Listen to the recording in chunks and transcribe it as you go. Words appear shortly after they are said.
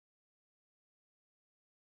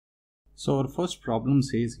So our first problem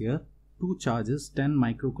says here, two charges 10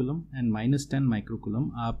 microcoulomb and minus 10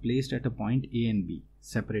 microcoulomb are placed at a point A and B,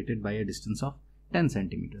 separated by a distance of 10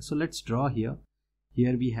 centimeters. So let's draw here.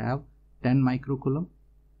 Here we have 10 microcoulomb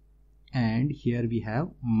and here we have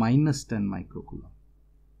minus 10 microcoulomb.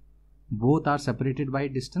 Both are separated by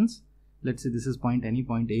distance. Let's say this is point any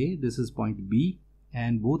point A, this is point B,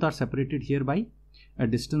 and both are separated here by a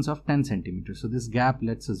distance of 10 centimeters. So this gap,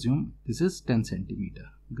 let's assume this is 10 centimeter.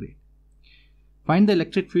 Great. Find the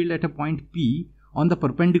electric field at a point P on the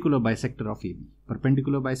perpendicular bisector of AB.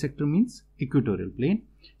 Perpendicular bisector means equatorial plane.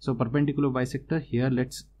 So perpendicular bisector, here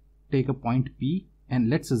let's take a point P and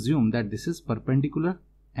let's assume that this is perpendicular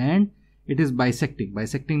and it is bisecting.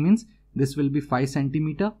 Bisecting means this will be 5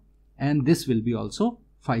 centimeter and this will be also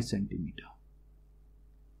 5 centimeter.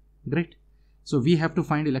 Great. So we have to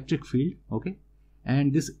find electric field, okay,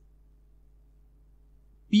 and this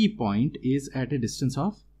P point is at a distance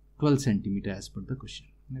of 12 centimeter as per the question.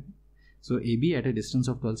 Okay. So AB at a distance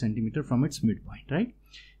of 12 centimeter from its midpoint, right?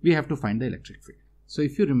 We have to find the electric field. So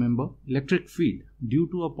if you remember, electric field due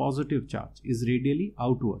to a positive charge is radially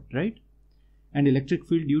outward, right? And electric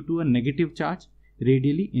field due to a negative charge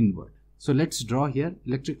radially inward. So let's draw here.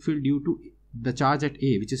 Electric field due to the charge at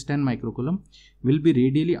A, which is 10 microcoulomb, will be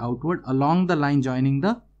radially outward along the line joining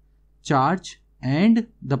the charge and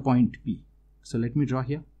the point P. So let me draw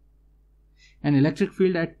here. An electric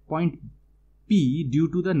field at point P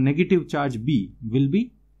due to the negative charge B will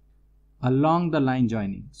be along the line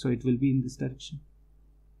joining. So it will be in this direction.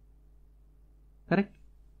 Correct?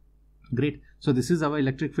 Great. So this is our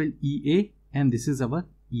electric field EA and this is our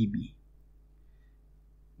EB.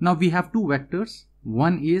 Now we have two vectors.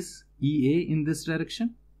 One is EA in this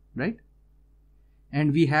direction, right?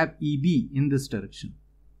 And we have EB in this direction.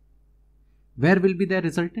 Where will be the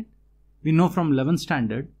resultant? We know from 11th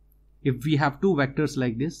standard, if we have two vectors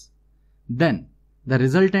like this, then the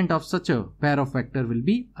resultant of such a pair of vector will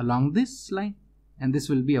be along this line, and this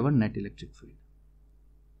will be our net electric field.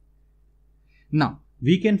 Now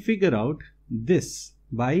we can figure out this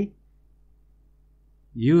by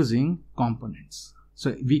using components.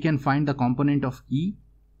 So we can find the component of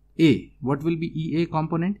EA. What will be EA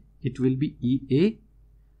component? It will be EA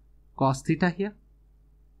cos theta here,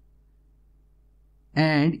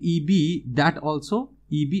 and EB, that also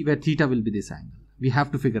EB, where theta will be this angle. We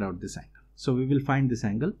have to figure out this angle. So we will find this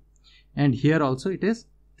angle, and here also it is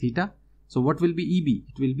theta. So what will be EB?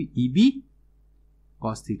 It will be EB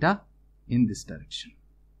cos theta in this direction.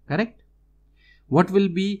 Correct? What will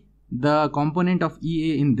be the component of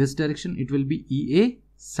EA in this direction? It will be EA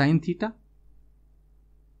sin theta,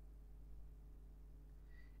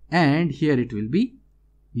 and here it will be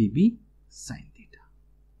EB sin theta.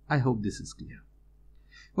 I hope this is clear.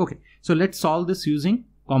 Okay, so let's solve this using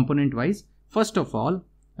component wise. First of all,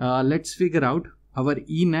 let's figure out our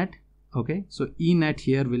E net. Okay, so E net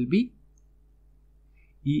here will be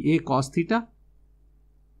EA cos theta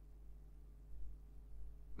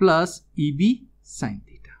plus EB sin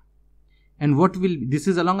theta. And what will be, this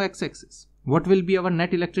is along x-axis. What will be our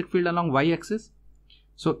net electric field along y-axis?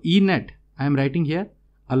 So E net, I am writing here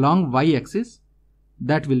along y-axis,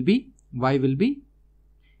 that will be, y will be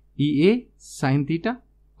EA sin theta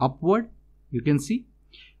upward, you can see,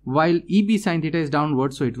 while EB sin theta is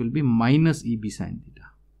downward, so it will be minus EB sin theta.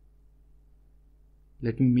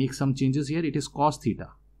 Let me make some changes here. It is cos theta,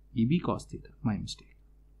 EB cos theta, my mistake.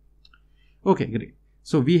 Okay, great.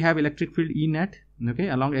 So we have electric field E net, okay,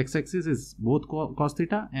 along x-axis is both cos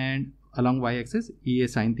theta, and along y-axis EA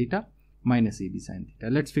sin theta minus EB sin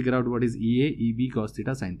theta. Let's figure out what is EA, EB cos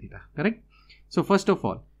theta sin theta, correct? So first of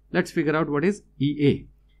all, let's figure out what is EA.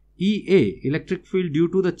 EA, electric field due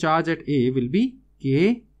to the charge at A, will be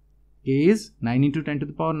K. K is 9 into 10 to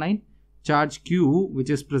the power 9. Charge Q,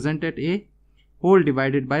 which is present at A, whole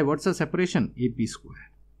divided by, what's the separation? AP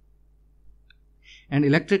square. And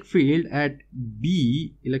electric field at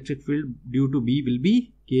B, electric field due to B will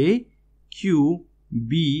be K Q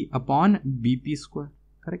B upon BP square.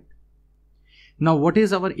 Correct? Now what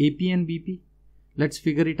is our AP and BP? Let's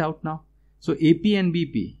figure it out now. So AP and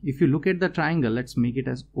BP, if you look at the triangle, let's make it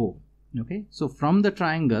as O. Okay, so from the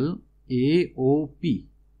triangle AOP,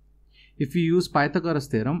 if you use Pythagoras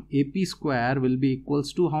theorem, AP square will be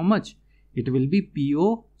equals to how much? It will be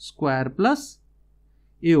PO square plus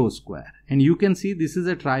AO square. And you can see this is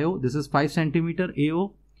a trio. This is 5 centimeter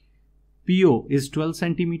AO. PO is 12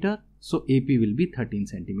 centimeter. So AP will be 13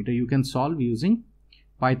 centimeter. You can solve using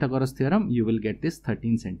Pythagoras theorem. You will get this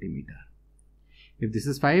 13 centimeter. If this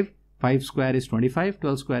is 5 square is 25,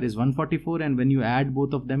 12 square is 144, and when you add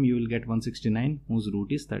both of them, you will get 169, whose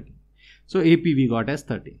root is 13. So AP we got as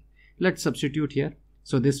 13. Let's substitute here.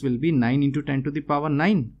 So this will be 9 into 10 to the power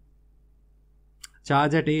 9.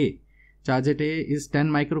 Charge at A is 10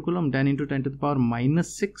 microcoulomb. 10 into 10 to the power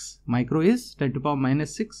minus 6. Micro is 10 to the power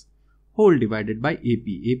minus 6 whole divided by AP.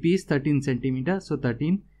 AP is 13 centimeter. So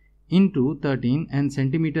 13 into 13, and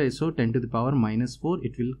centimeter is so 10 to the power minus 4.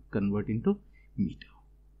 It will convert into meter.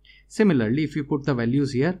 Similarly, if you put the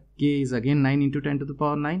values here, K is again 9 into 10 to the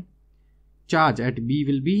power 9. Charge at B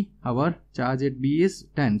will be, our charge at B is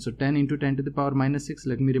 10. So 10 into 10 to the power minus 6.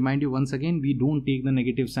 Let me remind you once again, we don't take the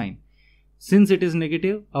negative sign. Since it is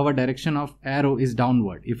negative, our direction of arrow is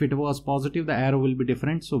downward. If it was positive, the arrow will be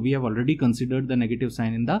different. So we have already considered the negative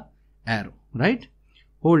sign in the arrow, right?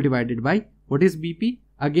 Whole divided by, what is BP?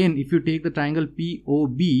 Again, if you take the triangle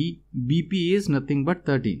POB, BP is nothing but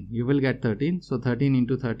 13. You will get 13. So 13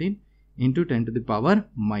 into 13 into 10 to the power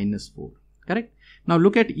minus 4. Correct? Now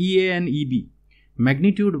look at EA and EB.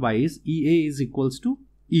 Magnitude wise, EA is equals to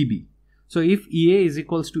EB. So if EA is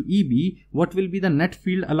equals to EB, what will be the net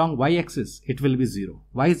field along y-axis? It will be 0.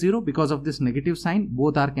 Why 0? Because of this negative sign,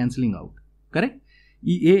 both are cancelling out. Correct?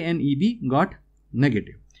 EA and EB got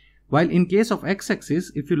negative. While in case of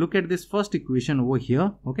x-axis, if you look at this first equation over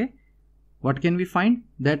here, okay, what can we find?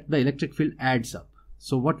 That the electric field adds up.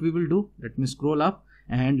 So what we will do, let me scroll up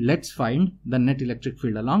and let's find the net electric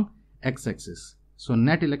field along x-axis. So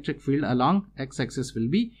net electric field along x-axis will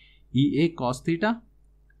be EA cos theta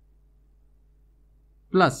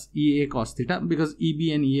plus EA cos theta, because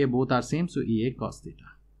EB and EA both are same, so EA cos theta.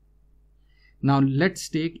 Now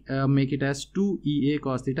let's make it as 2 EA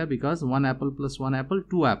cos theta, because 1 apple plus 1 apple,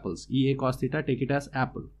 2 apples. EA cos theta, take it as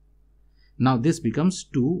apple. Now this becomes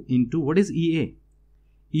 2 into, what is EA?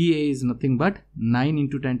 EA is nothing but 9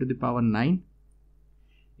 into 10 to the power 9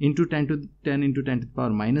 into 10 into 10 to the power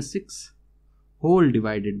minus 6 whole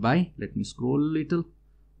divided by, let me scroll a little,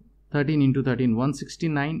 13 into 13,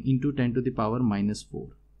 169 into 10 to the power minus 4.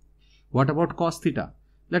 What about cos theta?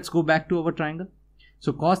 Let's go back to our triangle.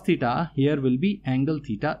 So cos theta here will be angle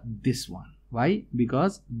theta, this one. Why?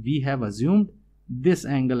 Because we have assumed this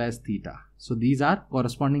angle as theta. So these are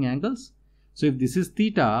corresponding angles. So if this is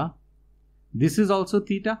theta, this is also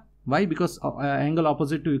theta. Why? Because angle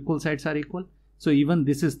opposite to equal sides are equal. So even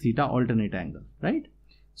this is theta, alternate angle, right?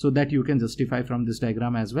 So that you can justify from this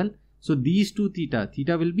diagram as well. So these two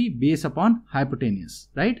theta will be base upon hypotenuse,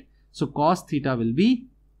 right? So cos theta will be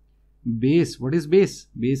base. What is base?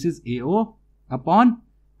 Base is AO upon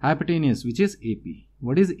hypotenuse, which is AP.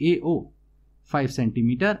 What is AO? 5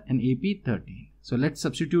 centimeter and AP 13. So let's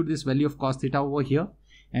substitute this value of cos theta over here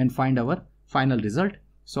and find our final result.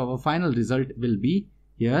 So our final result will be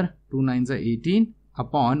here 2 9s are 18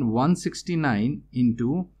 upon 169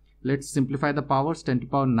 into, let's simplify the powers, 10 to the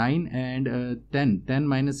power 9 and 10. 10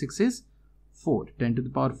 minus 6 is 4. 10 to the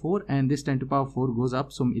power 4, and this 10 to the power 4 goes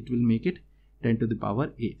up, so it will make it 10 to the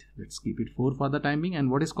power 8. Let's keep it 4 for the time being. And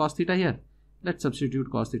what is cos theta here? Let's substitute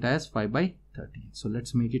cos theta as 5 by 13. So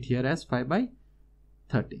let's make it here as 5 by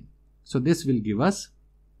 13. So this will give us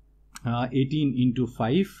 18 into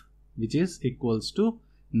 5, which is equals to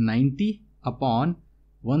 90 upon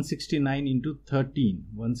 169 into 13.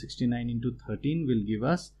 169 into 13 will give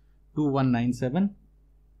us 2197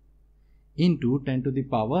 into 10 to the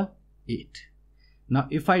power 8. Now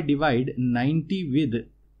if I divide 90 with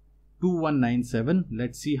 2197,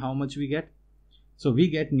 let's see how much we get. So we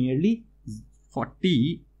get nearly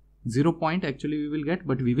 40, 0 point actually we will get,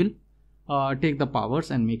 but we will take the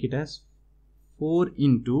powers and make it as 4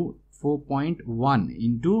 into 4.1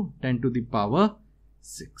 into 10 to the power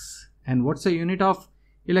 6. And what's the unit of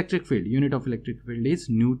electric field? Unit of electric field is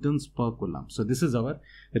newtons per coulomb. So this is our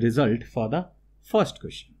result for the first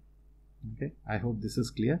question. Okay, I hope this is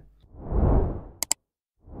clear.